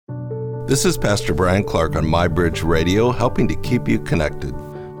This is Pastor Bryan Clark on mybridgeradio, helping to keep you connected.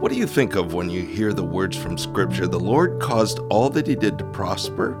 What do you think of when you hear the words from Scripture, the Lord caused all that he did to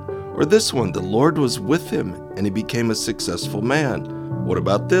prosper? Or this one, the Lord was with him and he became a successful man? What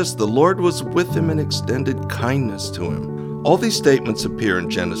about this? The Lord was with him and extended kindness to him. All these statements appear in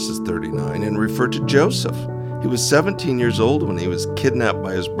Genesis 39 and refer to Joseph. He was 17 years old when he was kidnapped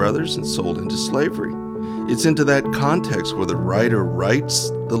by his brothers and sold into slavery. It's into that context where the writer writes,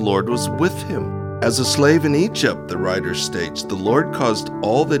 the Lord was with him. As a slave in Egypt, the writer states, the Lord caused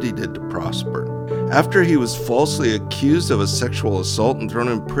all that he did to prosper. After he was falsely accused of a sexual assault and thrown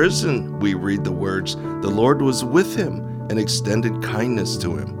in prison, we read the words, the Lord was with him and extended kindness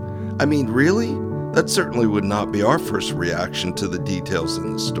to him. I mean, really? That certainly would not be our first reaction to the details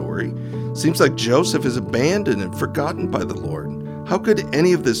in the story. Seems like Joseph is abandoned and forgotten by the Lord. How could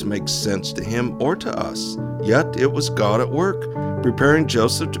any of this make sense to him or to us? Yet it was God at work, preparing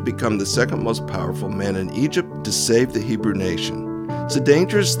Joseph to become the second most powerful man in Egypt to save the Hebrew nation. It's a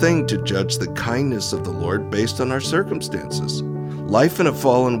dangerous thing to judge the kindness of the Lord based on our circumstances. Life in a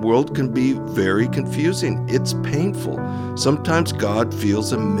fallen world can be very confusing. It's painful. Sometimes God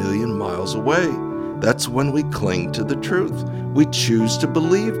feels a million miles away. That's when we cling to the truth. We choose to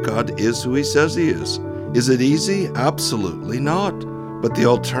believe God is who he says he is. Is it easy? Absolutely not. But the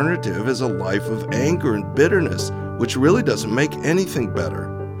alternative is a life of anger and bitterness, which really doesn't make anything better.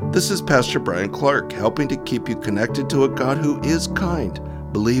 This is Pastor Bryan Clark, helping to keep you connected to a God who is kind.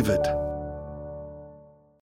 Believe it.